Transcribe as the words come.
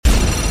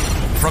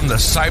From the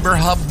Cyber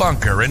Hub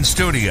bunker and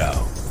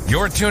studio,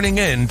 you're tuning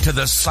in to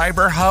the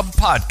Cyber Hub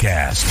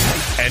podcast.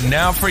 And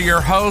now for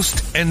your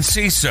host and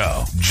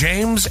CISO,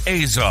 James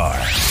Azar.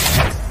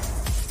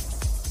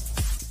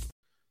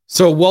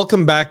 So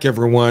welcome back,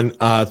 everyone.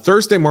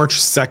 Thursday, March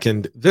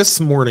 2nd,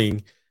 this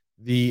morning,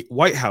 the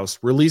White House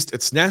released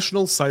its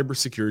national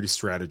cybersecurity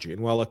strategy.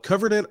 And while I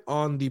covered it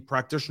on the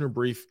practitioner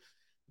brief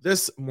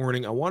this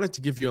morning, I wanted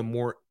to give you a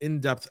more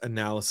in-depth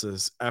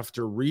analysis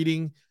after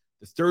reading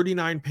the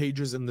 39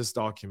 pages in this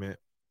document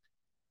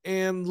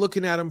and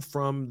looking at them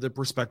from the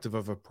perspective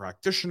of a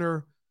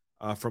practitioner,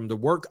 from the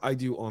work I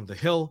do on the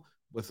Hill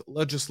with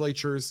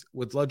legislators,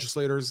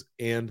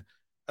 and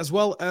as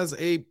well as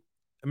a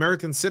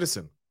American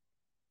citizen.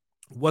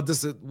 What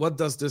does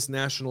this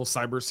national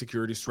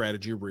cybersecurity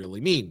strategy really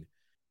mean?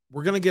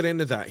 We're going to get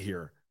into that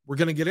here. We're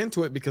going to get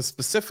into it because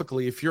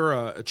specifically, if you're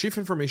a chief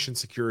information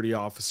security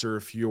officer,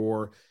 if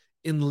you're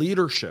in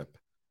leadership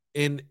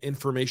in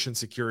information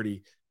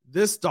security,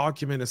 this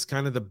document is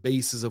kind of the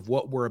basis of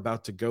what we're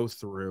about to go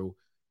through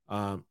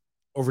over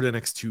the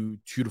next two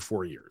to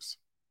 4 years.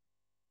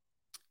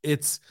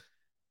 It's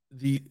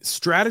the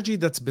strategy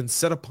that's been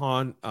set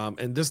upon,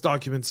 and this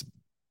document's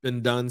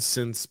been done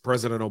since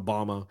President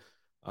Obama.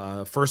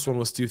 First one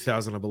was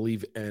 2000, I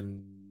believe,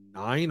 and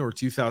 9 or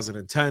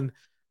 2010.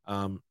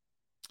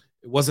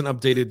 It wasn't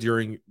updated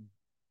during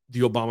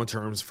the Obama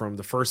terms from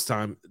the first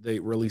time they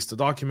released the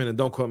document, and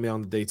don't quote me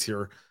on the dates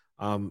here.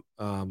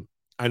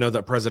 I know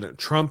that President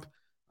Trump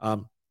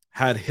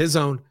had his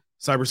own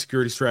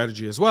cybersecurity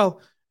strategy as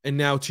well. And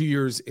now 2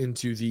 years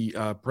into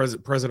the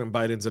President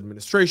Biden's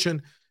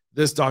administration,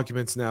 this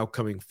document's now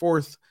coming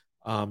forth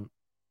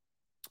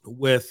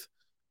with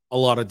a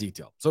lot of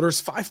detail. So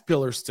there's 5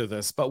 pillars to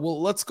this, but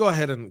let's go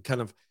ahead and kind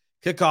of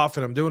kick off.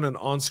 And I'm doing an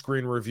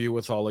on-screen review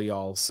with all of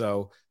y'all.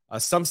 So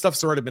some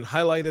stuff's already been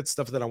highlighted,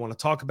 stuff that I want to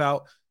talk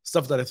about,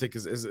 stuff that I think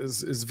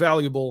is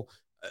valuable.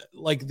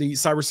 Like the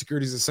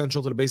cybersecurity is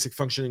essential to the basic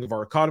functioning of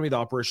our economy, the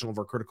operation of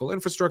our critical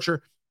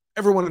infrastructure.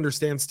 Everyone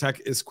understands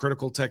tech is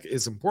critical, tech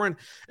is important,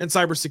 and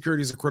cybersecurity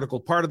is a critical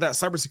part of that.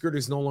 Cybersecurity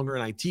is no longer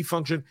an IT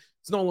function.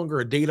 It's no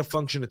longer a data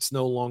function. It's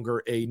no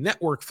longer a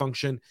network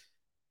function.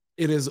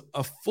 It is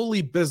a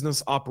fully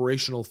business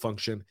operational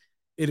function.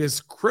 It is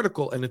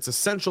critical and it's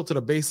essential to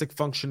the basic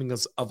functioning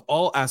of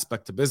all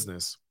aspects of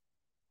business.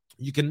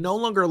 You can no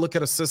longer look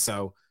at a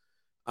CISO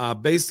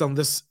based on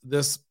this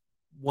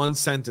one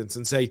sentence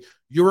and say,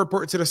 you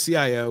report to the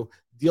CIO,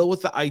 deal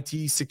with the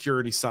IT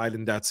security side,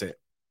 and that's it.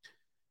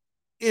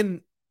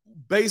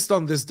 Based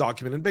on this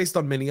document and based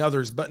on many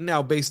others, but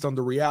now based on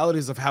the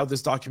realities of how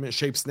this document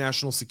shapes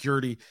national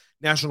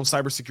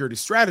cybersecurity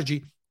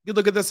strategy, you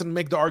look at this and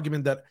make the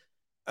argument that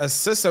a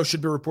CISO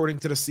should be reporting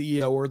to the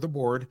CEO or the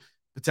board,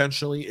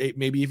 potentially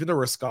maybe even the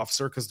risk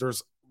officer, because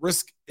there's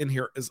risk in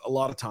here is a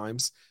lot of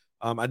times.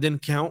 I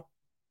didn't count,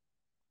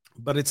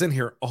 but it's in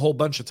here a whole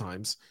bunch of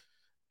times.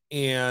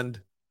 And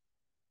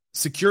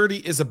security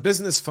is a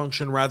business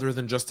function rather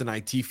than just an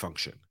IT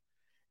function.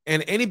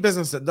 And any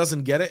business that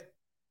doesn't get it,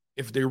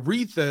 if they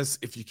read this,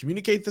 if you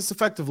communicate this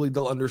effectively,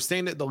 they'll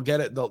understand it, they'll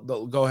get it,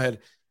 they'll go ahead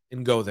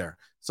and go there.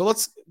 So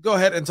let's go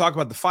ahead and talk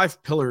about the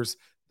 5 pillars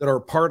that are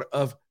part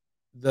of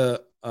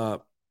the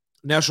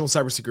national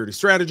cybersecurity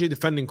strategy: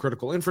 defending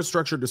critical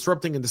infrastructure,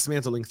 disrupting and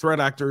dismantling threat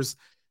actors,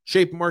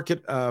 shape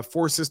market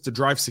forces to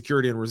drive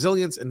security and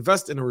resilience,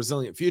 invest in a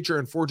resilient future,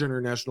 and forge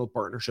international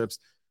partnerships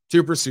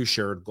to pursue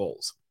shared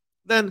goals.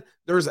 Then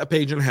there's a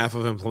page and a half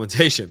of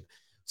implementation.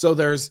 So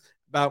there's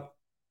about,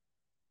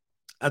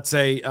 I'd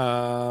say,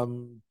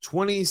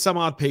 20 some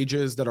odd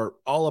pages that are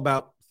all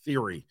about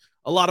theory.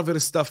 A lot of it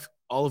is stuff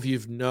all of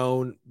you've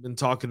known, been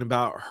talking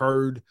about,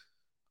 heard.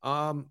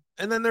 And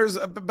then there's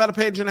about a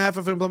page and a half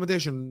of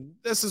implementation.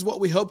 This is what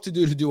we hope to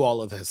do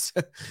all of this.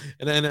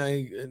 and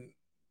then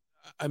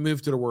I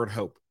moved to the word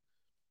hope.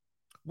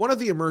 One of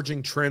the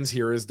emerging trends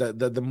here is that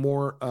the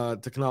more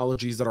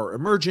technologies that are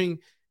emerging,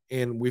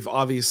 and we've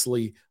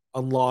obviously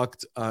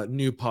unlocked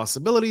new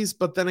possibilities,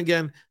 but then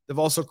again, they've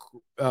also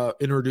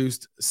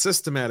introduced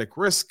systematic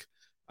risk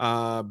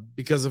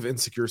because of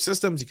insecure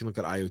systems. You can look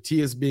at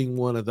IoT as being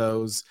one of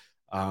those.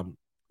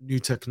 New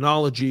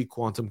technology,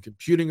 quantum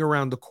computing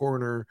around the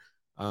corner,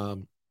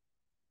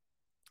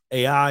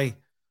 AI,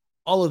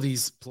 all of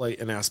these play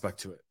an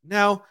aspect to it.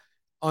 Now,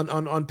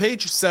 on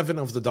page 7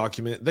 of the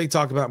document, they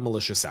talk about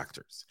malicious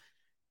actors.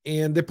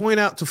 And they point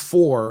out to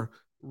 4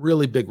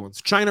 really big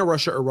ones: China,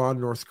 Russia, Iran,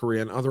 North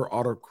Korea, and other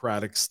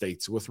autocratic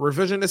states with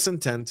revisionist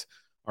intent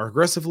are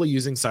aggressively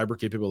using cyber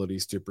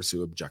capabilities to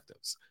pursue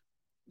objectives.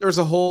 There's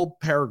a whole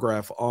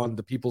paragraph on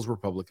the People's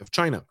Republic of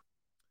China.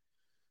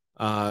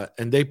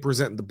 And they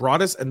present the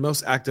broadest and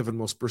most active and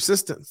most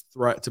persistent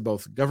threat to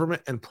both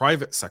government and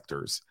private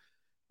sectors.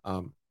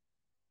 And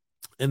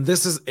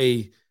this is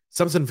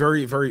something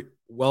very, very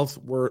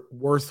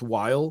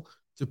worthwhile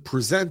to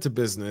present to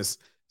business,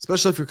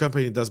 especially if your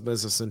company does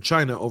business in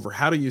China, over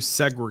how do you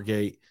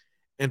segregate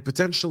and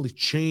potentially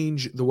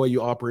change the way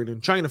you operate in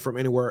China from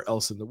anywhere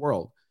else in the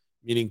world,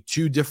 meaning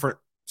 2 different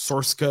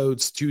source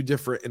codes, 2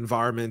 different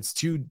environments,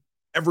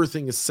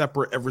 everything is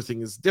separate,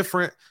 everything is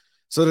different.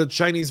 So the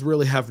Chinese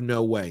really have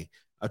no way.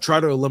 Try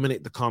to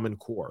eliminate the Common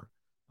Core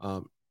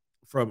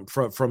from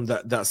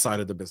that side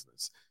of the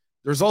business.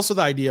 There's also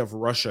the idea of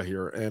Russia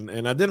here,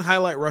 and I didn't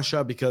highlight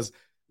Russia because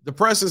the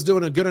press is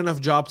doing a good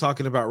enough job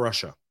talking about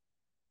Russia.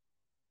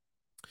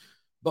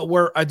 But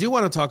where I do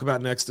want to talk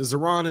about next is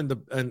Iran and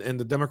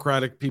the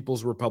Democratic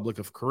People's Republic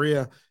of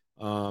Korea.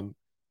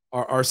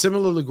 Are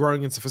similarly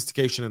growing in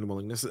sophistication and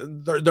willingness.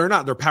 They're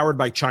not. They're powered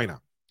by China.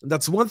 And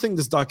that's one thing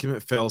this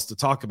document fails to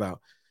talk about,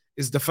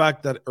 is the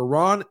fact that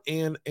Iran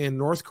and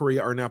North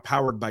Korea are now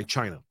powered by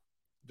China.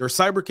 Their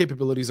cyber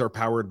capabilities are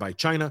powered by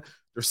China.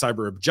 Their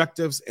cyber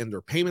objectives and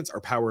their payments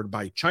are powered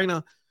by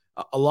China.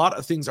 A lot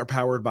of things are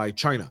powered by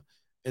China.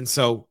 And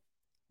so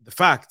the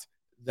fact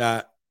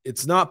that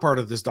it's not part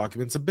of this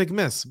document is a big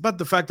miss. But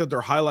the fact that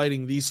they're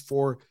highlighting these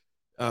four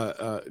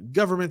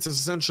governments is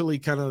essentially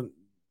kind of,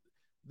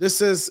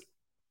 this is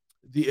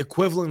the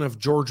equivalent of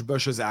George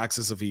Bush's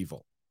axis of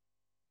evil.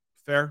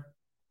 Fair?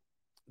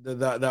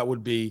 That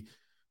would be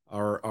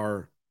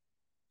our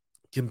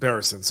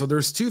comparison. So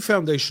there's two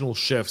foundational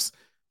shifts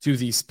to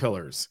these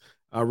pillars: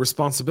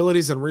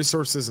 responsibilities and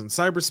resources in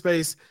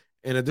cyberspace,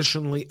 and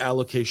additionally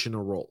allocation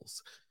of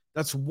roles.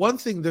 That's one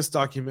thing this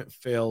document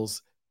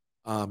fails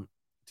to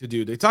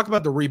do. They talk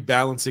about the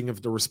rebalancing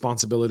of the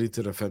responsibility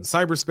to defend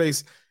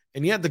cyberspace,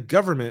 and yet the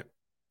government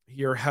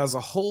here has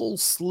a whole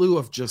slew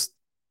of just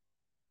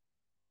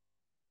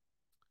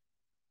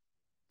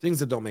things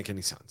that don't make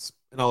any sense.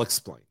 And I'll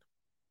explain.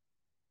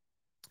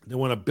 They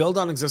want to build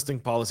on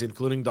existing policy,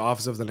 including the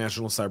Office of the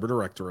National Cyber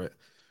Directorate,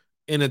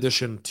 in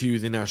addition to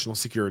the National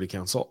Security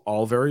Council.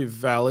 All very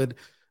valid.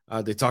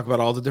 They talk about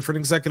all the different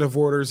executive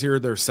orders here.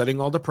 They're setting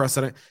all the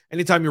precedent.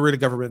 Anytime you read a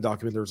government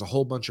document, there's a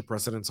whole bunch of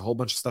precedents, a whole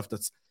bunch of stuff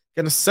that's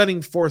kind of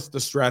setting forth the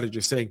strategy,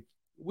 saying,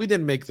 we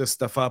didn't make this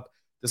stuff up.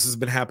 This has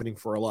been happening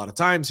for a lot of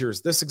times.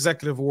 Here's this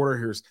executive order.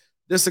 Here's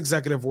this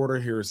executive order.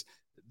 Here's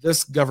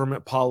this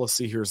government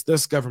policy, here's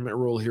this government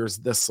rule, here's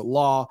this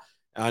law,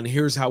 and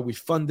here's how we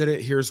funded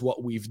it, here's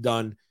what we've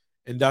done.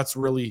 And that's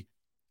really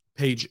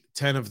page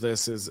 10 of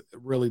this, is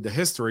really the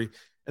history.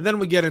 And then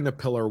we get into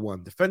pillar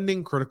 1,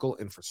 defending critical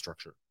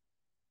infrastructure.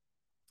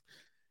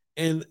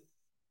 And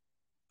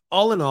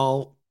all in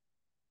all,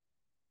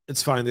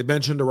 it's fine. They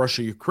mentioned the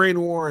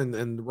Russia-Ukraine war and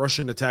the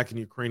Russian attack in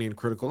Ukrainian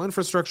critical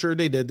infrastructure.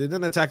 They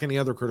didn't attack any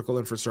other critical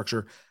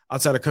infrastructure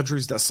outside of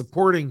countries that's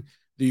supporting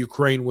the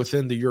Ukraine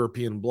within the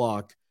European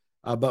bloc.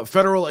 But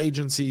federal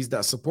agencies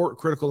that support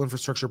critical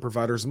infrastructure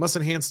providers must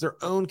enhance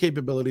their own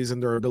capabilities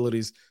and their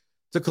abilities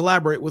to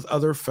collaborate with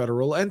other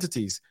federal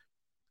entities.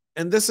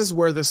 And this is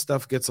where this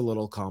stuff gets a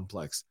little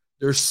complex.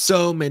 There's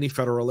so many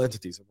federal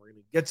entities, and we're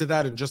going to get to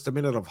that in just a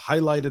minute. I've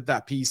highlighted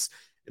that piece,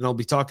 and I'll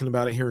be talking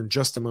about it here in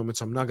just a moment,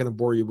 so I'm not going to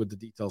bore you with the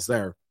details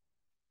there.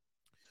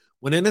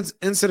 When an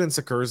incident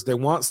occurs, they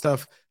want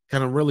stuff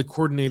kind of really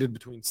coordinated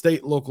between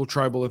state, local,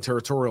 tribal, and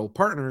territorial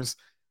partners,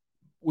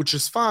 which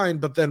is fine,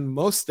 but then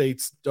most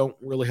states don't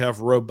really have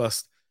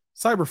robust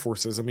cyber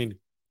forces. I mean,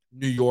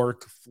 New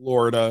York,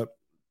 Florida,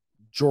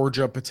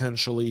 Georgia,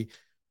 potentially,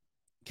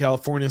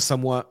 California,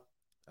 somewhat,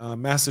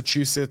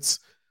 Massachusetts,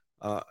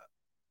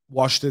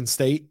 Washington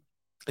State,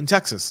 and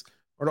Texas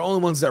are the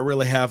only ones that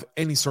really have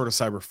any sort of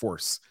cyber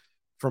force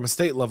from a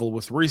state level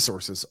with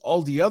resources.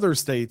 All the other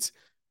states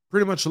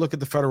pretty much look at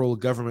the federal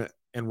government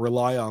and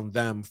rely on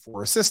them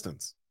for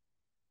assistance.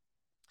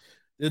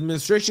 The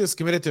administration is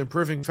committed to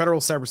improving federal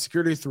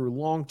cybersecurity through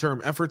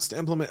long-term efforts to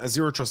implement a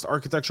zero-trust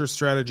architecture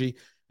strategy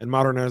and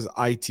modernize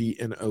IT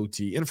and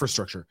OT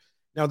infrastructure.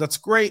 Now, that's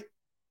great.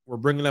 We're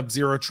bringing up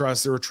zero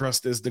trust. Zero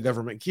trust is the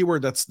government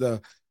keyword. That's a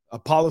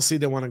policy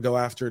they want to go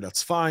after.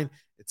 That's fine.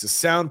 It's a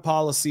sound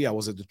policy. I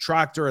was a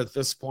detractor at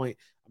this point.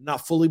 I'm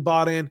not fully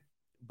bought in,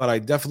 but I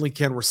definitely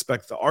can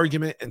respect the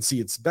argument and see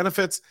its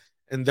benefits.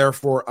 And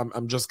therefore,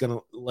 I'm just going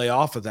to lay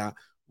off of that.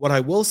 What I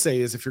will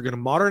say is, if you're going to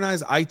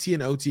modernize IT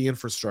and OT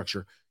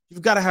infrastructure,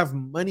 you've got to have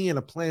money and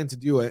a plan to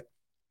do it.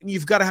 And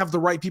you've got to have the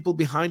right people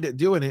behind it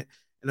doing it.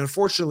 And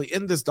unfortunately,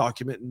 in this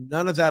document,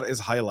 none of that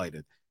is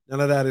highlighted. None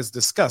of that is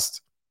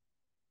discussed.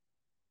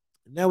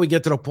 Now we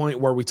get to the point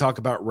where we talk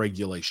about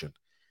regulation.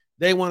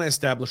 They want to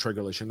establish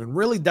regulation. And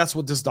really, that's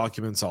what this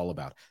document's all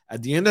about.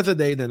 At the end of the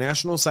day, the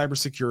National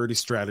Cybersecurity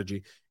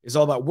Strategy is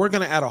all about, we're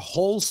going to add a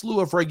whole slew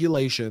of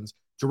regulations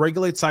to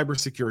regulate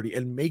cybersecurity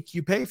and make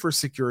you pay for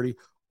security,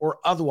 or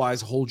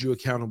otherwise hold you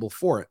accountable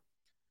for it.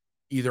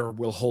 Either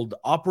we'll hold the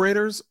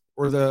operators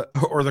or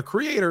the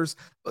creators,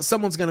 but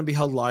someone's going to be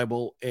held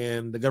liable,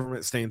 and the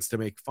government stands to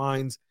make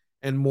fines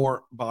and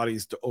more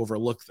bodies to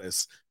overlook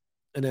this.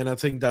 And then I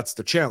think that's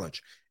the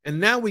challenge.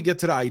 And now we get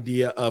to the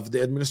idea of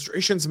the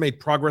administration's made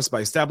progress by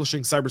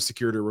establishing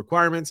cybersecurity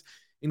requirements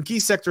in key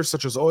sectors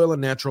such as oil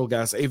and natural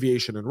gas,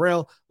 aviation and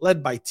rail,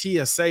 led by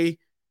TSA,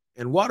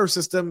 and water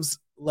systems,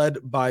 led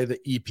by the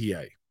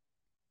EPA.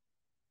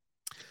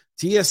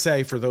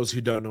 TSA, for those who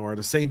don't know, are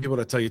the same people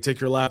that tell you take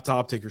your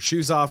laptop, take your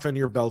shoes off, and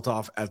your belt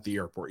off at the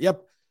airport.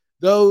 Yep,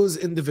 those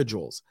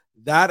individuals,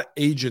 that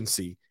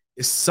agency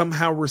is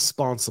somehow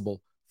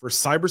responsible for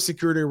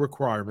cybersecurity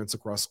requirements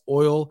across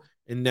oil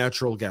and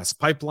natural gas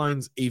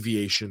pipelines,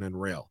 aviation,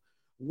 and rail.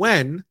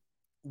 When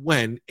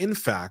when in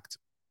fact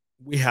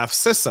we have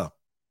CISA,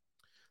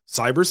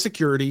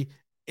 Cybersecurity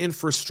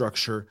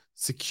Infrastructure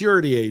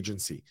Security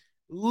Agency.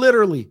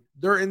 Literally,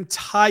 their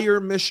entire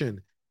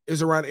mission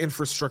is around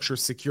infrastructure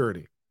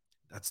security.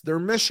 That's their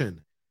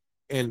mission.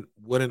 And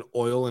would an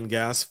oil and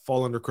gas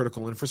fall under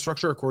critical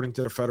infrastructure according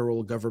to the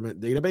federal government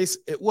database?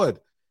 It would.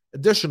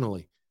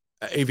 Additionally,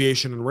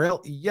 aviation and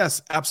rail,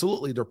 yes,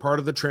 absolutely. They're part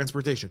of the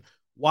transportation.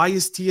 Why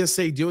is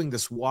TSA doing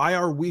this? Why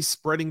are we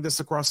spreading this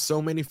across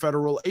so many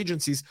federal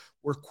agencies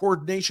where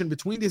coordination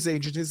between these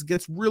agencies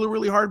gets really,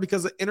 really hard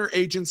because of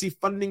interagency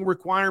funding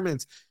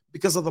requirements,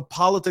 because of the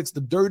politics, the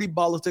dirty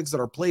politics that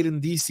are played in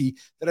DC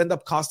that end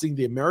up costing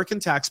the American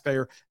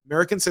taxpayer,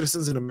 American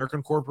citizens, and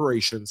American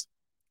corporations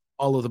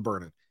all of the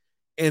burden.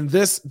 And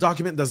this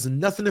document does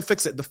nothing to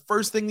fix it. The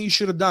first thing you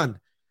should have done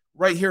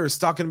right here is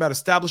talking about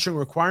establishing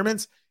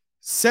requirements,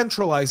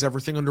 centralize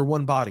everything under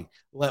one body.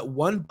 Let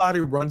one body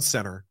run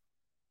center.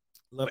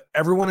 Let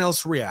everyone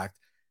else react.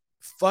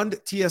 Fund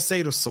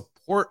TSA to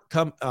support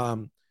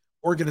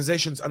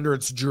organizations under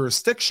its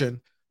jurisdiction,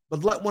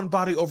 but let one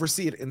body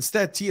oversee it.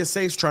 Instead,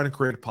 TSA is trying to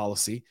create a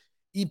policy.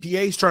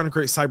 EPA is trying to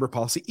create cyber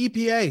policy.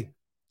 EPA,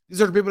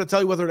 these are the people that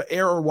tell you whether the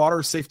air or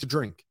water is safe to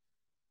drink,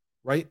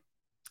 right?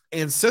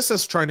 And CISA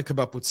is trying to come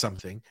up with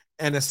something.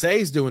 NSA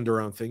is doing their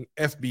own thing.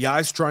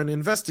 FBI is trying to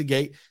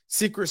investigate.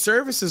 Secret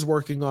Service is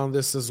working on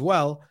this as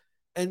well.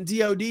 And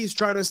DOD is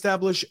trying to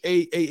establish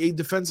a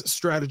defense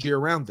strategy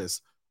around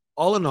this.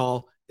 All in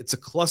all, it's a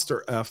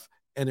cluster F,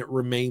 and it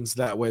remains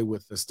that way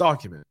with this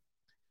document.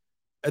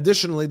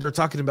 Additionally, they're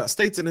talking about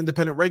states and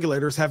independent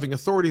regulators having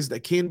authorities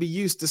that can be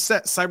used to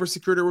set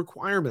cybersecurity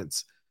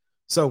requirements.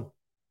 So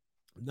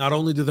not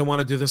only do they want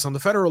to do this on the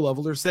federal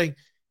level, they're saying,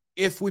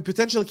 if we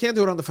potentially can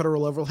do it on the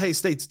federal level, hey,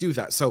 states, do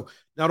that. So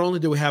not only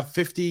do we have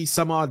 50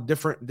 some odd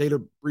different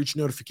data breach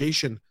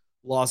notification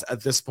laws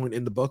at this point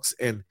in the books,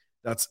 and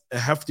that's a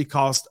hefty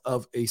cost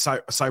of a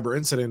cyber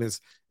incident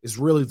is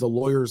really the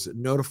lawyers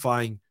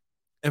notifying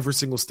every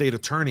single state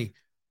attorney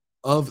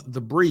of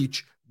the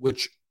breach,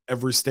 which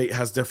every state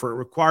has different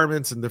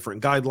requirements and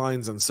different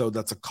guidelines. And so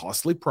that's a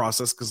costly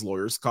process because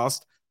lawyers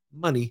cost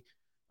money.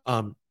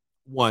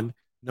 One.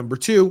 Number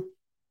two,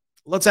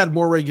 let's add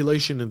more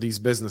regulation in these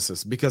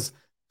businesses because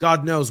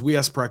God knows we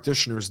as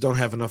practitioners don't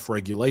have enough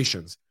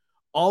regulations.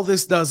 All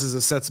this does is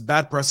it sets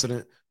bad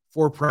precedent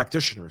for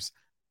practitioners.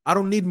 I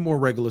don't need more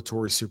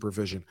regulatory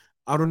supervision.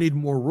 I don't need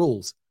more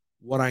rules.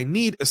 What I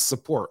need is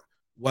support.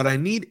 What I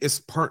need is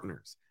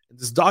partners. And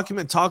this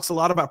document talks a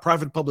lot about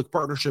private-public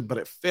partnership, but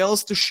it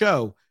fails to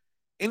show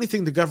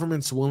anything the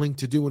government's willing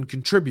to do and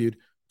contribute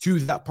to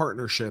that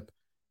partnership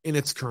in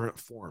its current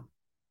form.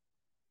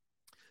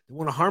 They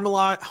want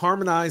to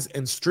harmonize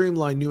and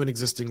streamline new and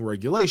existing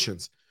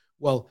regulations.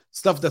 Well,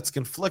 stuff that's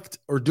conflict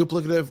or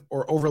duplicative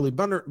or overly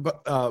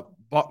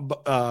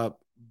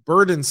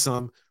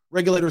burdensome,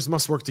 regulators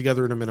must work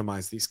together to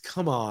minimize these.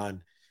 Come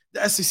on.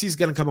 The SEC is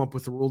going to come up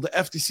with a rule. The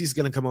FTC is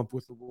going to come up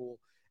with a rule.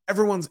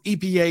 Everyone's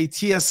EPA,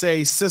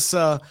 TSA,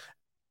 CISA,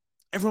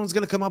 everyone's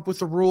going to come up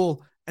with a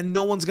rule, and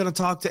no one's going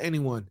to talk to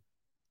anyone.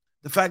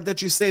 The fact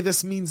that you say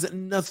this means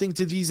nothing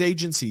to these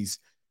agencies.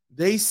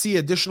 They see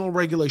additional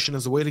regulation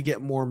as a way to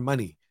get more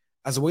money,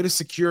 as a way to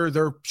secure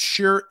their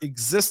sheer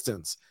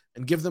existence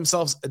and give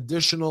themselves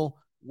additional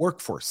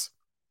workforce.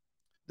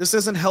 This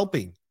isn't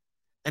helping.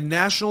 A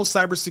national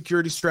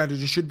cybersecurity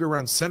strategy should be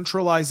around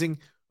centralizing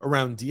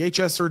around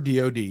DHS or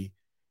DOD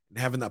and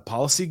having that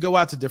policy go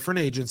out to different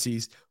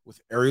agencies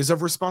with areas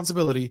of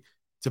responsibility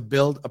to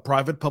build a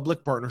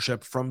private-public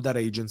partnership from that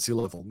agency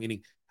level,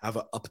 meaning have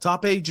an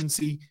up-top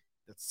agency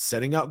that's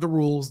setting out the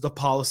rules, the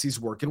policies,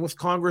 working with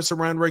Congress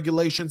around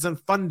regulations and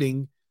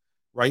funding,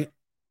 right?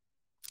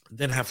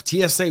 Then have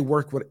TSA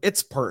work with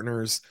its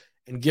partners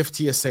and give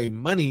TSA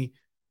money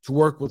to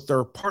work with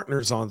their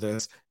partners on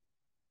this,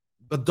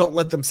 but don't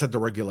let them set the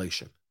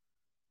regulation.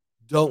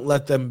 Don't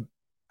let them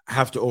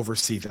have to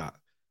oversee that.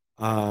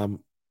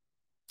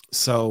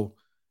 So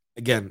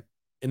again,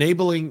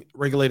 enabling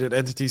regulated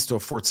entities to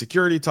afford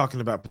security, talking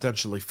about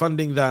potentially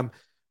funding them.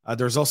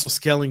 There's also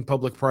scaling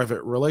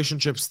public-private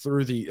relationships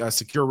through the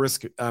secure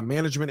risk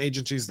management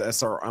agencies, the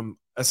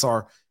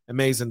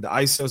SRMAs and the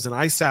ISOs and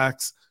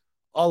ISACs.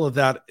 All of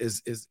that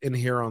is in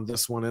here on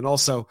this one. And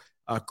also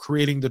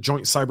creating the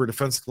Joint Cyber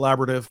Defense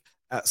Collaborative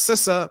at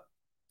CISA.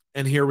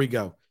 And here we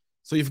go.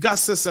 So you've got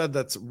CISA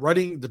that's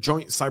running the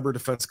Joint Cyber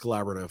Defense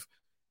Collaborative.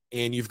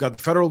 And you've got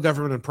the federal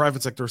government and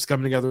private sectors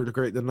coming together to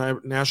create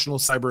the National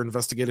Cyber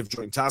Investigative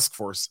Joint Task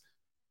Force.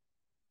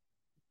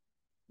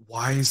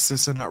 Why is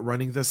CISA not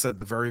running this at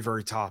the very,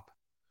 very top?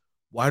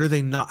 Why do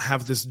they not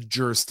have this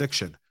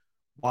jurisdiction?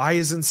 Why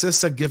isn't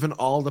CISA given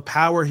all the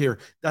power here?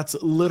 That's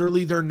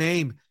literally their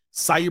name,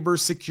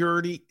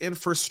 Cybersecurity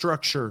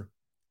Infrastructure.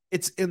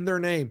 It's in their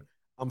name.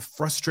 I'm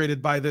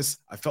frustrated by this.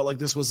 I felt like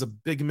this was a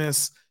big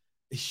miss,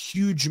 a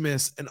huge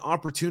miss, an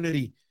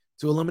opportunity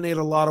to eliminate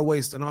a lot of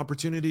waste, an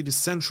opportunity to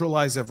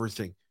centralize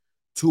everything,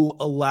 to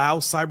allow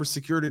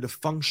cybersecurity to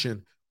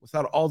function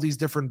without all these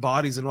different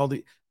bodies and all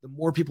the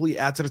more people you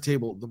add to the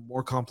table, the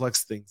more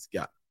complex things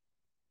get.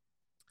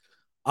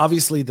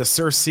 Obviously, the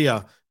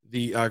CERCIA,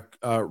 the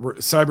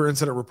Cyber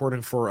Incident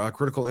Reporting for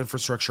Critical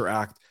Infrastructure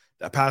Act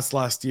that passed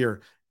last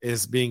year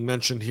is being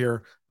mentioned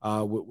here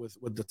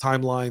with the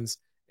timelines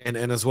and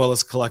as well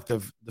as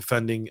collective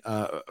defending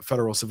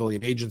federal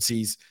civilian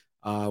agencies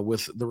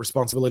with the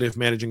responsibility of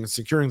managing and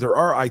securing their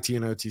IT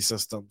and OT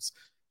systems,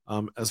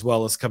 as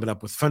well as coming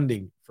up with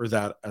funding for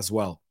that as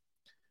well.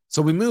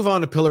 So we move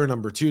on to pillar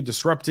number 2,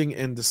 disrupting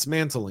and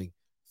dismantling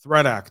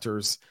threat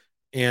actors.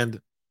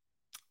 And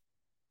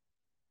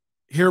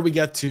here we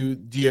get to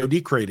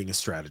DoD creating a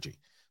strategy.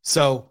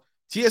 So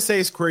TSA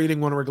is creating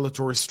one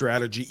regulatory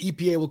strategy.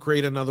 EPA will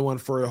create another one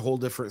for a whole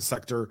different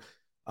sector.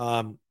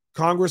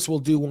 Congress will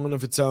do one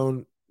of its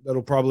own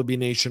that'll probably be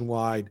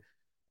nationwide.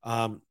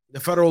 The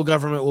federal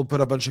government will put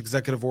a bunch of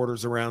executive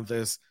orders around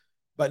this.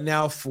 But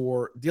now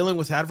for dealing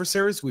with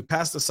adversaries, we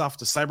pass this off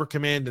to Cyber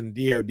Command and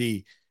DoD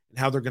and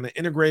how they're going to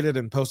integrate it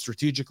and pose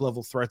strategic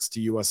level threats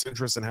to U.S.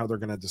 interests and how they're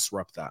going to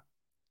disrupt that.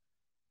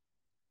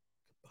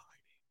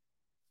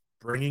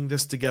 Bringing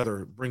this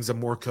together brings a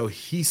more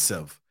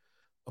cohesive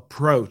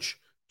approach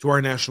to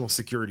our national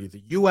security.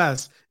 The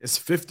U.S. is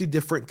 50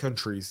 different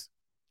countries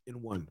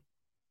in one.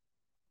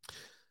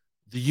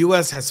 The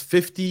U.S. has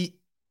 50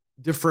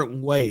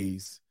 different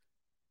ways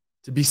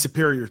to be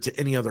superior to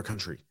any other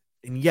country.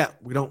 And yet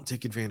we don't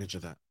take advantage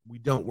of that. We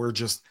don't. We're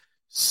just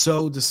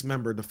so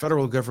dismembered. The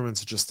federal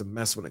government's just a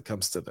mess when it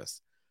comes to this.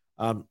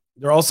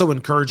 They're also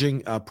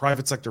encouraging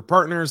private sector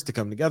partners to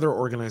come together,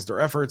 organize their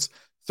efforts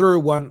through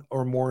one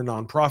or more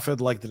nonprofit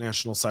like the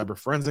National Cyber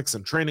Forensics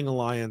and Training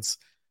Alliance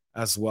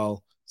as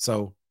well.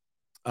 So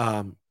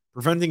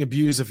preventing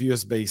abuse of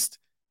US-based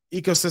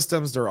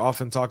ecosystems. They're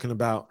often talking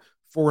about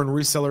foreign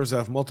resellers that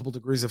have multiple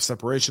degrees of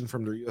separation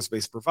from their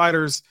US-based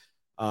providers.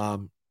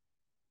 And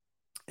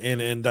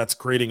that's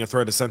creating a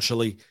threat,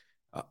 essentially.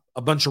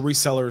 A bunch of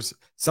resellers,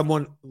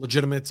 someone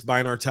legitimate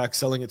buying our tech,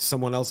 selling it to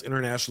someone else,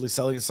 internationally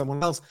selling it to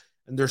someone else.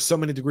 And there's so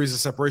many degrees of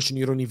separation,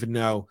 you don't even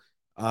know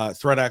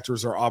threat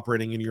actors are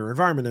operating in your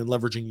environment and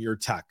leveraging your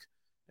tech.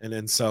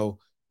 And so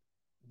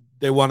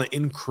they want to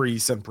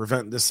increase and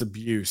prevent this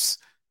abuse.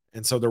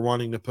 And so they're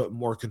wanting to put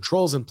more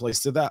controls in place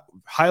to that.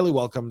 Highly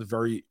welcomed,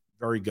 very,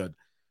 very good.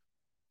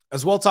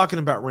 As well, talking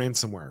about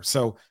ransomware.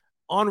 So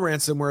on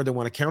ransomware, they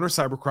want to counter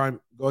cybercrime,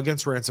 go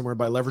against ransomware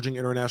by leveraging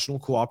international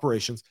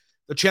cooperations.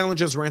 The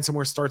challenge is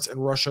ransomware starts in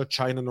Russia,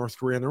 China, North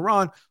Korea, and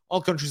Iran,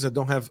 all countries that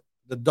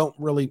don't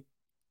really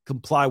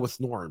comply with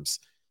norms.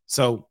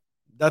 So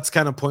that's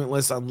kind of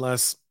pointless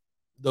unless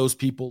those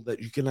people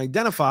that you can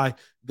identify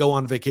go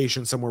on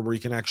vacation somewhere where you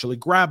can actually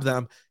grab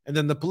them. And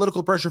then the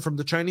political pressure from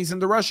the Chinese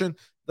and the Russian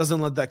doesn't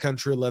let that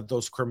country let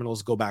those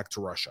criminals go back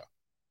to Russia.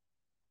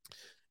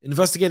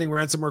 Investigating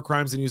ransomware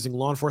crimes and using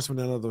law enforcement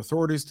and other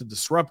authorities to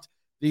disrupt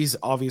these,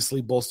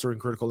 obviously bolstering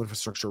critical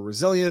infrastructure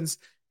resilience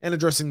and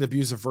addressing the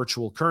abuse of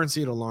virtual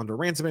currency to launder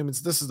ransom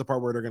payments. This is the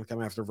part where they're going to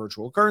come after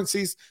virtual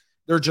currencies.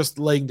 They're just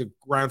laying the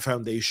ground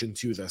foundation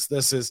to this.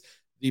 This is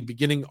the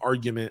beginning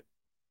argument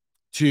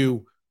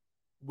to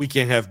we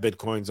can't have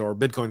Bitcoins, or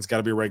Bitcoin's got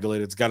to be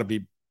regulated. It's got to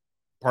be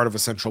part of a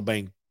central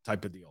bank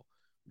type of deal,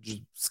 which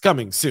is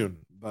coming soon,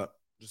 but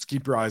just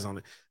keep your eyes on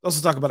it. They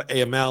also talk about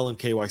AML and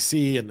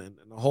KYC and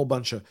a whole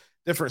bunch of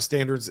different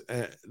standards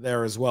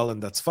there as well,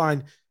 and that's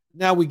fine.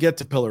 Now we get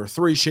to pillar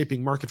 3,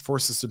 shaping market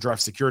forces to drive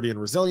security and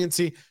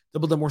resiliency. To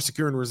build a more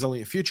secure and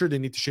resilient future, they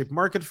need to shape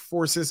market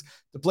forces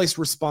to place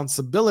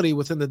responsibility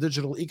within the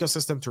digital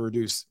ecosystem to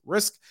reduce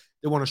risk.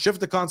 They want to shift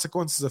the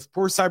consequences of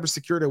poor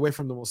cybersecurity away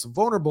from the most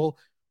vulnerable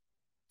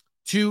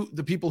to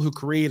the people who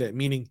create it.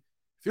 Meaning,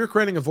 if you're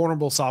creating a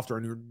vulnerable software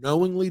and you're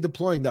knowingly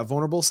deploying that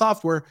vulnerable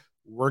software,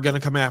 we're going to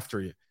come after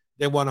you.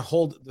 They want to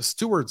hold the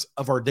stewards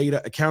of our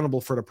data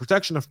accountable for the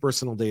protection of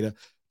personal data,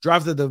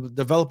 drive the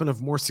development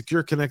of more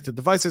secure connected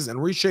devices,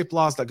 and reshape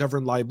laws that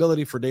govern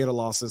liability for data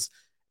losses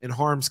and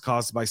harms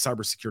caused by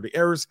cybersecurity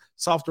errors,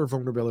 software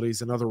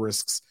vulnerabilities, and other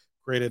risks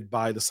created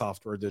by the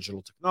software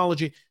digital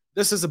technology.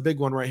 This is a big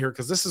one right here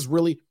because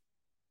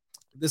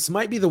this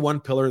might be the one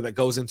pillar that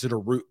goes into the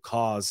root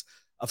cause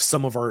of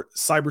some of our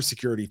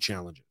cybersecurity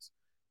challenges.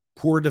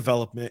 Poor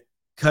development,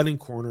 cutting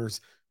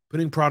corners,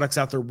 putting products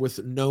out there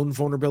with known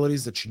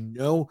vulnerabilities that you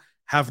know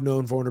have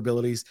known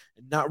vulnerabilities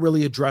and not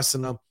really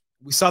addressing them.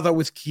 We saw that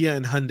with Kia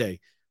and Hyundai,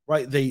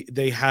 right?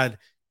 They had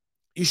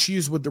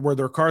issues with where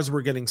their cars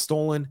were getting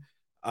stolen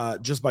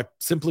just by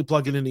simply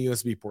plugging in a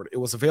USB port. It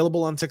was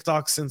available on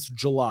TikTok since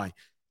July.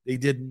 They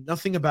did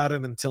nothing about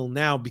it until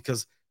now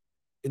because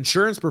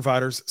insurance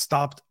providers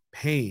stopped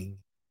paying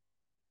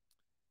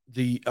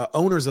the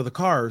owners of the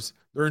cars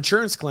their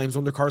insurance claims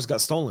when their cars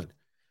got stolen,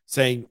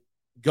 saying,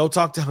 go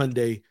talk to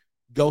Hyundai,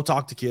 go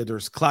talk to Kia.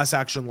 There's class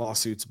action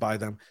lawsuits by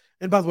them.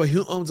 And by the way,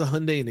 who owns a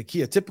Hyundai and a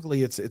Kia?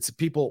 Typically, it's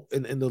people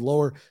in the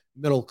lower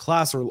middle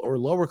class or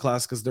lower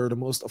class because they're the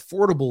most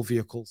affordable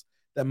vehicles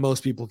that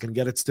most people can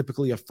get. It's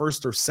typically a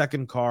first or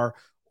second car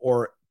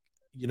or,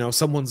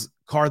 someone's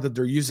car that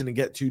they're using to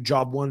get to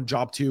job 1,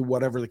 job 2,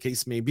 whatever the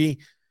case may be.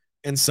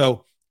 And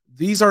so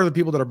these are the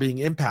people that are being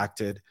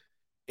impacted.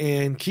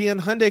 And Kia and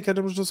Hyundai kind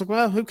of was just like,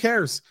 well, who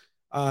cares?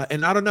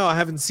 And I don't know. I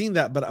haven't seen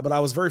that, but I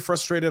was very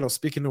frustrated. I was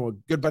speaking to a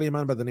good buddy of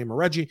mine by the name of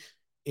Reggie.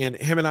 And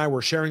him and I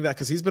were sharing that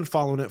because he's been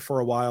following it for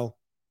a while.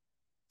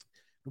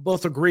 We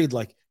both agreed,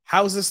 like,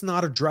 how is this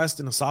not addressed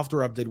in a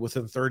software update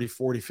within 30,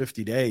 40,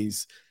 50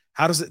 days?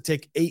 How does it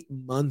take 8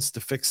 months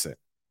to fix it?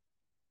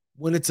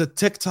 When it's a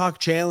TikTok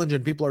challenge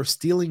and people are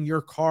stealing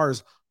your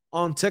cars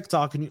on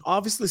TikTok, and you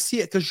obviously see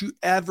it because you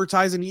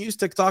advertise and use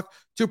TikTok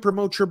to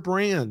promote your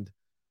brand.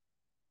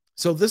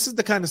 So this is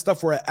the kind of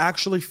stuff where I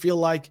actually feel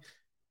like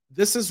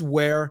this is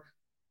where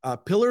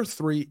Pillar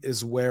 3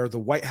 is where the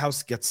White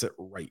House gets it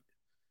right.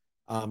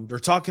 They're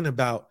talking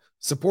about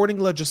supporting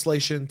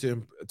legislation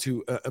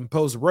to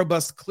impose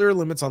robust, clear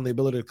limits on the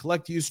ability to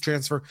collect, use,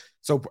 transfer.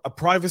 So a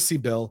privacy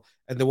bill,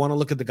 and they want to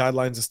look at the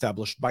guidelines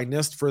established by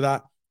NIST for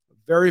that.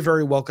 Very,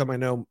 very welcome. I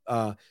know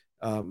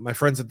my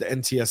friends at the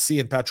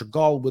NTSC and Patrick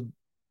Gall would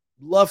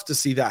love to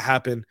see that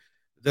happen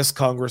this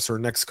Congress or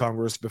next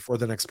Congress before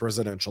the next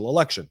presidential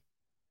election.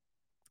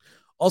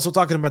 Also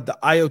talking about the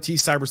IoT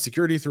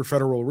cybersecurity through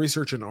federal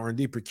research and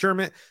R&D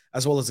procurement,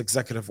 as well as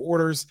executive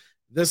orders.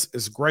 This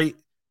is great.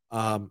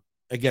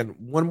 Again,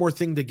 one more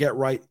thing to get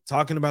right,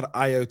 talking about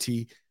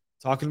IoT,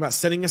 talking about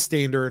setting a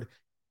standard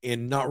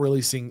and not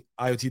releasing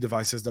IoT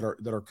devices that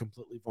are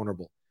completely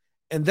vulnerable.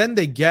 And then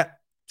they get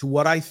to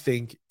what I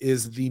think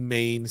is the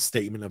main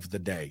statement of the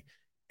day.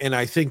 And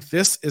I think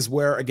this is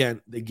where,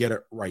 again, they get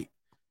it right.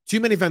 Too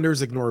many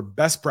vendors ignore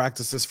best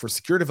practices for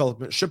secure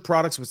development, ship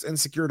products with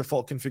insecure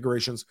default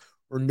configurations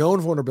or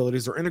known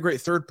vulnerabilities, or integrate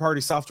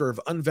third-party software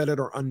of unvetted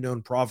or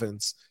unknown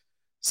provenance.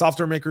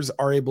 Software makers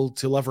are able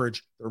to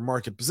leverage their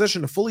market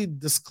position to fully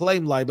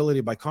disclaim liability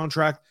by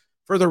contract,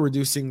 further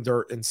reducing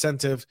their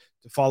incentive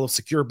to follow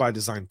secure by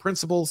design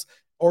principles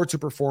or to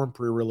perform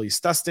pre-release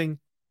testing.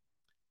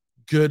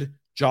 Good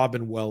job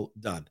and well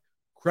done.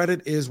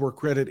 Credit is where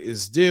credit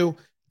is due.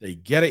 They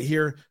get it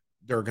here.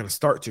 They're going to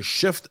start to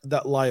shift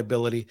that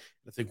liability.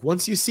 I think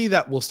once you see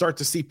that, we'll start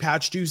to see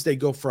Patch Tuesday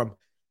go from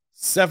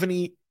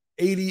 70,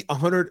 80,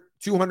 100,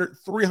 200,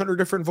 300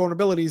 different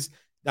vulnerabilities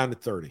down to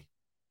 30.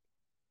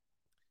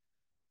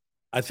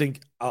 I think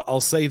I'll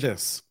say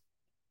this.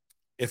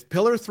 If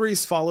Pillar 3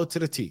 is followed to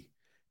the T,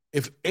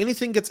 if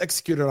anything gets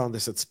executed on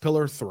this, it's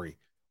Pillar 3.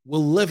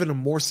 We'll live in a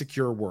more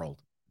secure world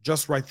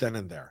just right then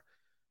and there.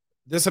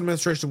 This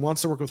administration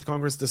wants to work with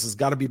Congress. This has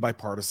got to be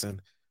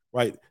bipartisan,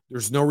 right?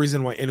 There's no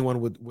reason why anyone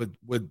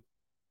would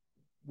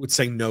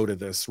say no to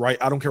this, right?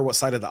 I don't care what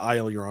side of the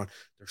aisle you're on.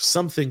 There's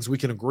some things we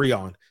can agree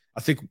on. I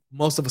think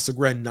most of us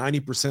agree on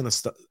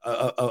 90%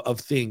 of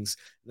things.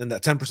 And then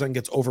that 10%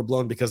 gets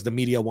overblown because the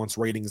media wants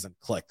ratings and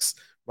clicks,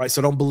 right?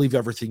 So don't believe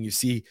everything you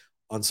see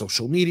on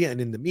social media and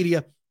in the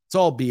media. It's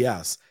all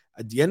BS.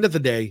 At the end of the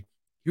day,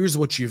 here's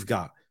what you've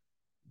got.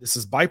 This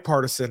is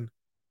bipartisan,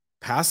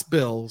 pass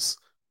bills,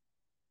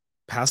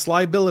 pass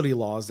liability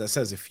laws that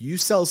says if you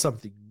sell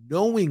something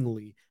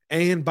knowingly,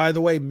 and by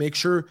the way, make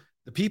sure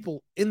the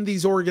people in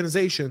these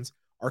organizations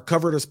are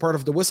covered as part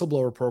of the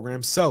whistleblower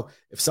program. So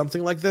if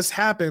something like this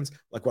happens,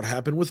 like what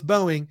happened with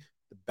Boeing,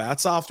 the bad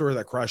software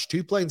that crashed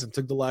 2 planes and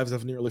took the lives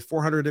of nearly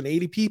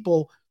 480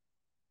 people,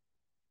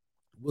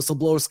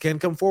 whistleblowers can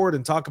come forward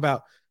and talk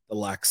about the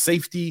lax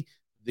safety,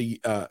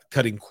 the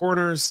cutting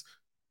corners,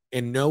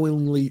 and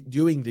knowingly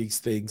doing these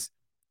things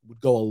would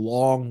go a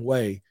long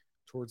way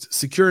towards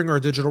securing our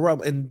digital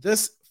realm. And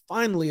this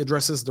finally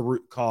addresses the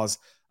root cause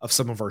of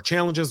some of our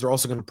challenges. They're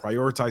also going to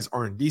prioritize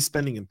R&D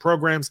spending and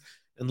programs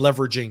and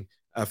leveraging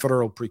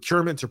federal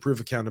procurement to prove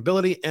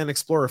accountability and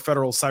explore a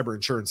federal cyber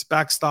insurance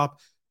backstop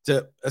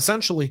to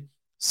essentially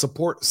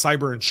support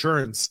cyber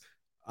insurance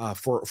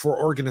for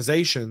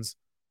organizations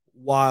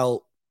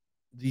while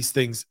these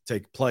things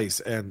take place.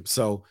 And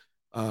so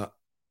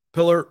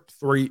Pillar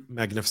 3,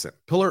 magnificent.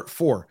 Pillar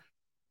 4,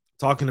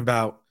 talking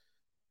about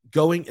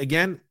going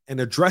again and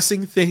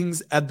addressing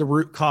things at the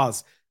root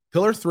cause.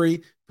 Pillar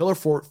 3, Pillar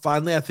 4,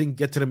 finally, I think,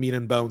 get to the meat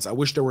and bones. I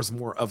wish there was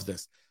more of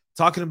this.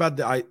 Talking about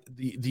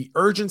the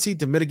urgency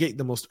to mitigate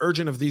the most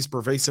urgent of these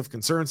pervasive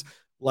concerns,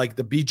 like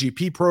the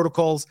BGP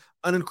protocols,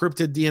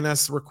 unencrypted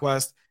DNS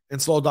requests, and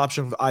slow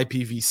adoption of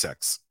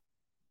IPv6.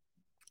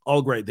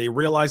 All great. They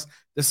realize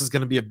this is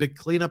going to be a big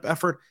cleanup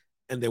effort,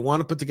 and they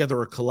want to put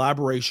together a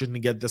collaboration to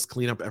get this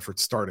cleanup effort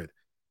started.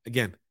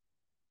 Again,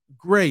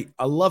 great.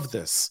 I love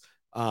this.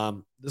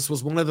 This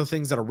was one of the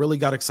things that I really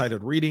got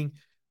excited reading.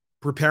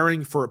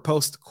 Preparing for a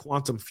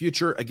post-quantum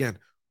future. Again,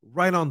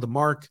 right on the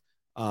mark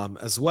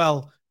as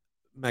well.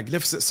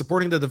 Magnificent.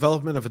 Supporting the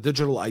development of a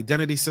digital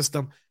identity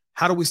system.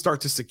 How do we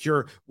start to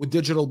secure with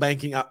digital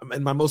banking?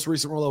 In my most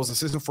recent role, I was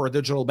assistant for a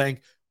digital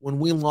bank. When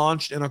we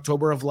launched in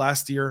October of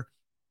last year,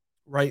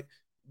 right,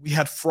 we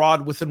had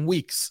fraud within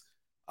weeks,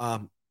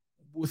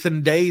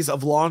 within days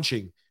of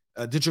launching,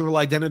 digital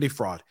identity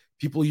fraud.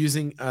 People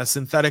using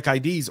synthetic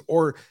IDs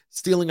or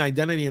stealing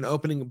identity and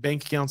opening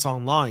bank accounts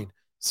online.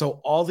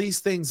 So all these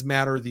things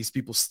matter. These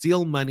people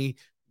steal money.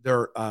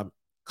 They're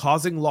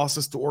causing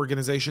losses to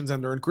organizations,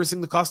 and they're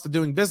increasing the cost of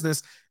doing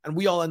business, and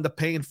we all end up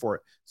paying for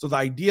it. So the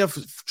idea of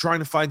trying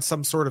to find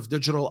some sort of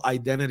digital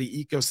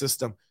identity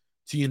ecosystem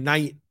to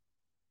unite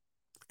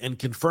and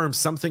confirm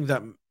something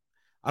that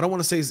I don't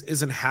want to say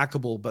isn't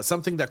hackable, but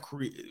something that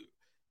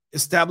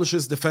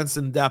establishes defense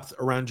in depth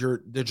around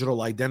your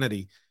digital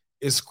identity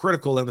is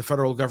critical, and the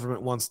federal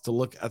government wants to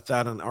look at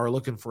that and are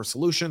looking for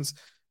solutions.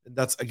 And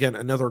that's, again,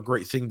 another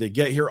great thing they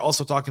get here.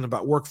 Also talking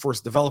about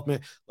workforce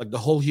development, like the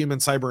whole Human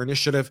Cyber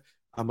Initiative.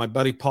 My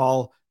buddy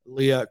Paul,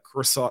 Leah,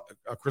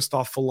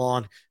 Christoph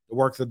Fallon, the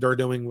work that they're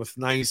doing with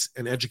NICE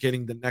and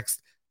educating the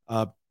next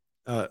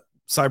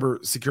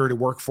cybersecurity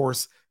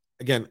workforce.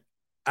 Again,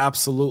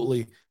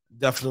 absolutely,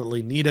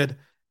 definitely needed.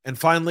 And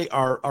finally,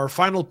 our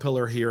final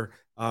pillar here,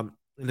 and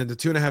in the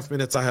 2.5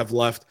 minutes I have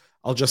left,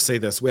 I'll just say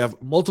this. We have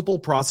multiple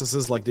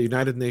processes like the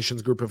United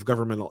Nations Group of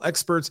Governmental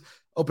Experts,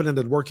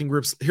 open-ended working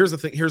groups. Here's the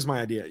thing. Here's my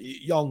idea.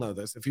 Y'all know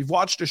this. If you've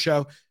watched a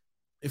show,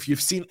 if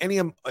you've seen any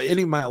of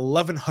my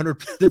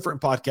 1,100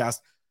 different podcasts,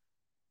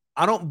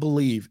 I don't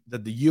believe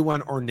that the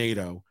UN or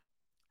NATO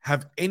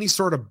have any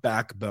sort of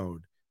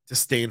backbone to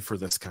stand for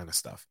this kind of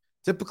stuff.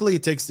 Typically,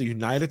 it takes the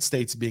United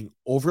States being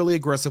overly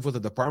aggressive with the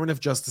Department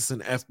of Justice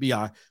and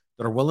FBI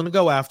that are willing to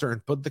go after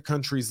and put the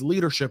country's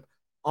leadership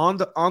on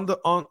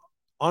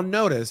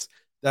notice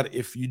that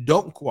if you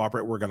don't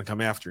cooperate, we're going to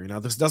come after you. Now,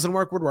 this doesn't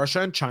work with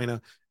Russia and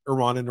China,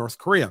 Iran and North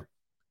Korea.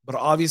 But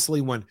obviously,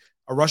 when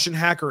a Russian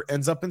hacker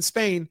ends up in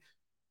Spain,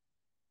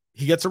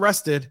 he gets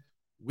arrested,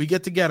 we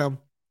get to get him,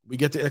 we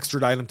get to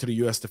extradite him to the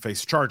U.S. to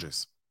face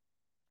charges.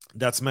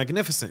 That's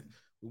magnificent.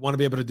 We want to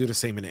be able to do the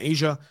same in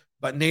Asia,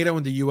 but NATO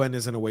and the UN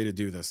isn't a way to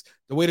do this.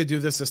 The way to do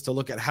this is to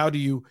look at how do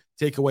you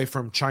take away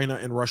from China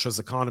and Russia's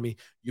economy.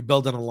 You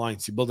build an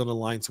alliance. You build an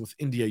alliance with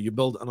India. You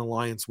build an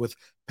alliance with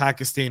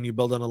Pakistan. You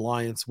build an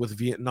alliance with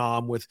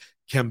Vietnam, with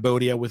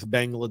Cambodia, with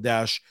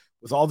Bangladesh,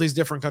 with all these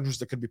different countries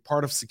that could be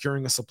part of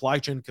securing a supply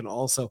chain, can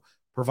also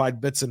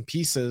provide bits and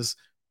pieces,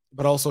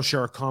 but also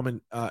share a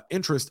common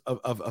interest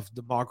of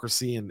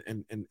democracy and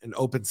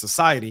open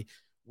society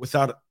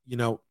without,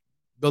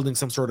 building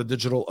some sort of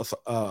digital,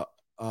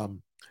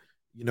 kind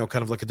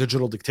of like a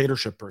digital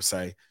dictatorship per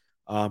se.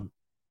 And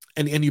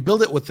you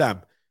build it with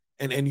them,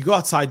 and you go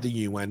outside the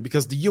UN,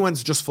 because the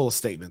UN's just full of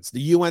statements.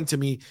 The UN to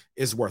me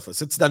is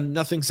worthless. It's done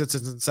nothing since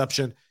its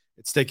inception.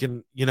 It's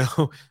taken,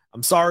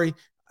 I'm sorry.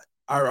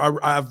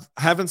 I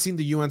haven't seen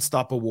the UN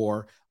stop a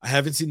war. I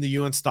haven't seen the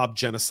UN stop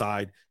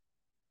genocide.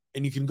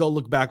 And you can go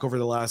look back over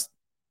the last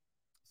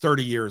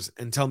 30 years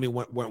and tell me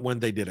when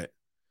they did it.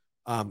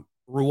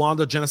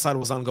 Rwanda genocide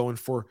was ongoing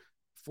for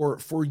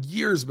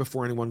years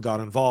before anyone got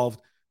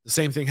involved. The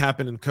same thing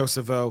happened in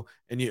Kosovo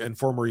and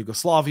former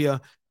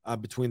Yugoslavia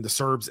between the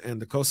Serbs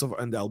and the Kosovo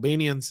and the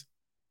Albanians.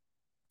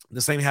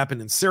 The same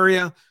happened in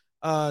Syria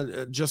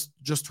just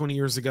 20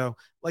 years ago.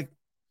 Like,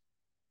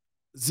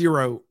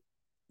 zero.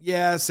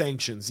 Yeah,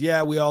 sanctions.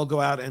 Yeah, we all go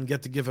out and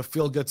get to give a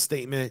feel-good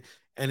statement,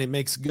 and it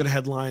makes good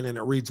headline and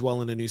it reads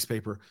well in a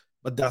newspaper,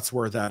 but that's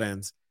where that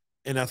ends.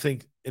 And I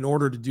think in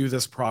order to do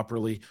this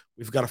properly,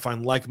 we've got to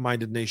find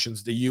like-minded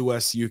nations: the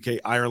US, UK,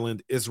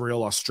 Ireland,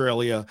 Israel,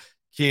 Australia,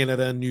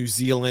 Canada, New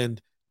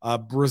Zealand,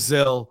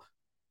 Brazil,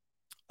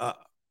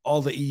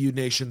 all the EU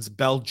nations,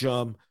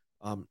 Belgium,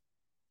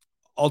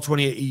 all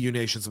 28 EU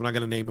nations. I'm not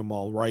going to name them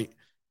all, right?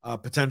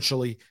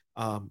 Potentially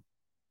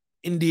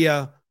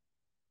India,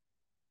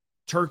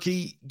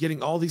 Turkey,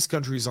 getting all these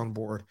countries on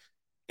board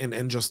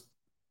and just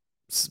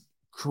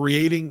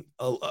creating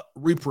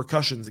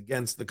repercussions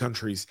against the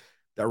countries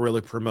that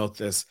really promote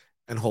this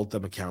and hold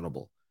them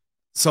accountable.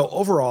 So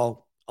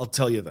overall, I'll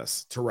tell you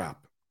this to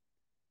wrap.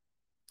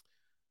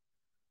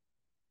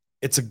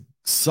 It's a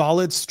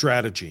solid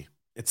strategy.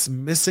 It's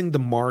missing the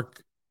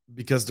mark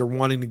because they're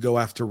wanting to go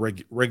after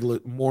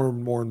more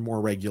and more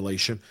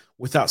regulation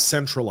without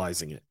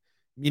centralizing it.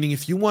 Meaning,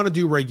 if you want to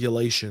do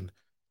regulation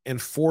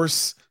and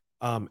force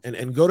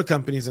and go to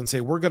companies and say,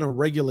 we're going to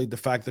regulate the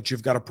fact that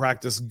you've got to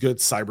practice good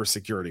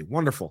cybersecurity.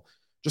 Wonderful.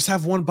 Just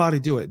have one body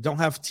do it. Don't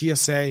have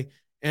TSA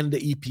and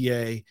the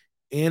EPA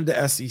and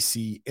the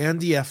SEC and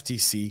the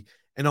FTC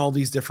and all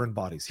these different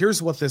bodies.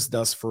 Here's what this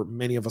does for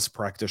many of us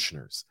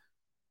practitioners.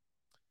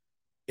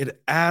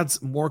 It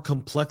adds more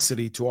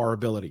complexity to our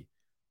ability.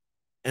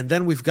 And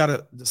then we've got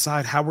to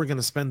decide how we're going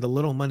to spend the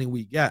little money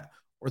we get,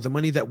 or the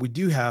money that we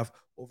do have,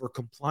 over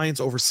compliance,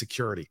 over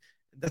security.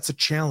 That's a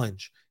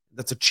challenge.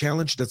 That's a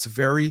challenge that's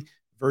very,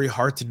 very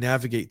hard to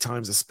navigate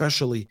times,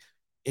 especially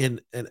in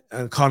an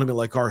economy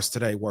like ours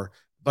today, where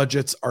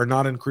budgets are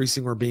not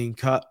increasing or being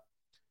cut.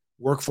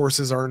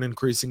 Workforces aren't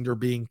increasing, they're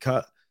being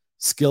cut.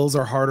 Skills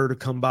are harder to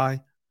come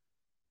by.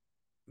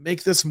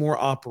 Make this more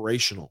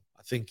operational.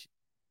 I think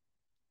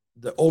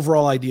the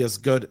overall idea is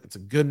good. It's a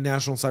good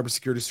national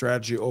cybersecurity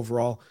strategy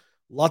overall.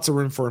 Lots of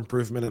room for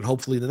improvement, and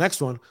hopefully the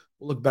next one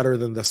will look better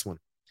than this one.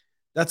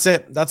 That's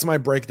it. That's my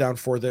breakdown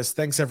for this.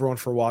 Thanks, everyone,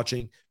 for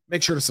watching.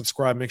 Make sure to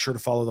subscribe. Make sure to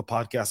follow the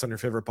podcast on your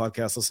favorite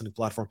podcast listening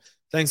platform.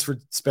 Thanks for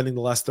spending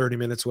the last 30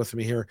 minutes with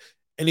me here.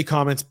 Any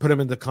comments, put them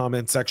in the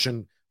comment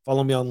section.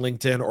 Follow me on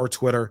LinkedIn or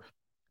Twitter.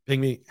 Ping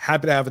me.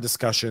 Happy to have a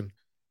discussion.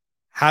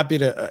 Happy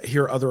to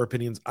hear other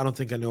opinions. I don't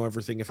think I know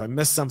everything. If I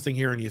missed something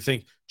here and you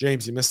think,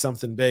 James, you missed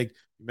something big,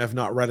 you may have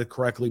not read it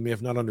correctly, may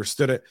have not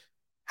understood it,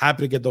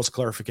 happy to get those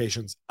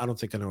clarifications. I don't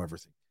think I know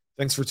everything.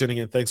 Thanks for tuning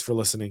in. Thanks for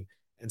listening,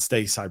 and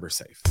stay cyber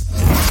safe.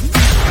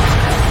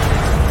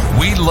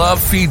 We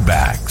love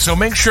feedback, so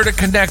make sure to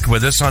connect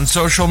with us on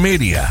social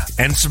media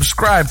and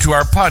subscribe to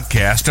our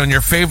podcast on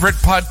your favorite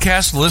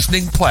podcast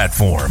listening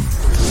platform.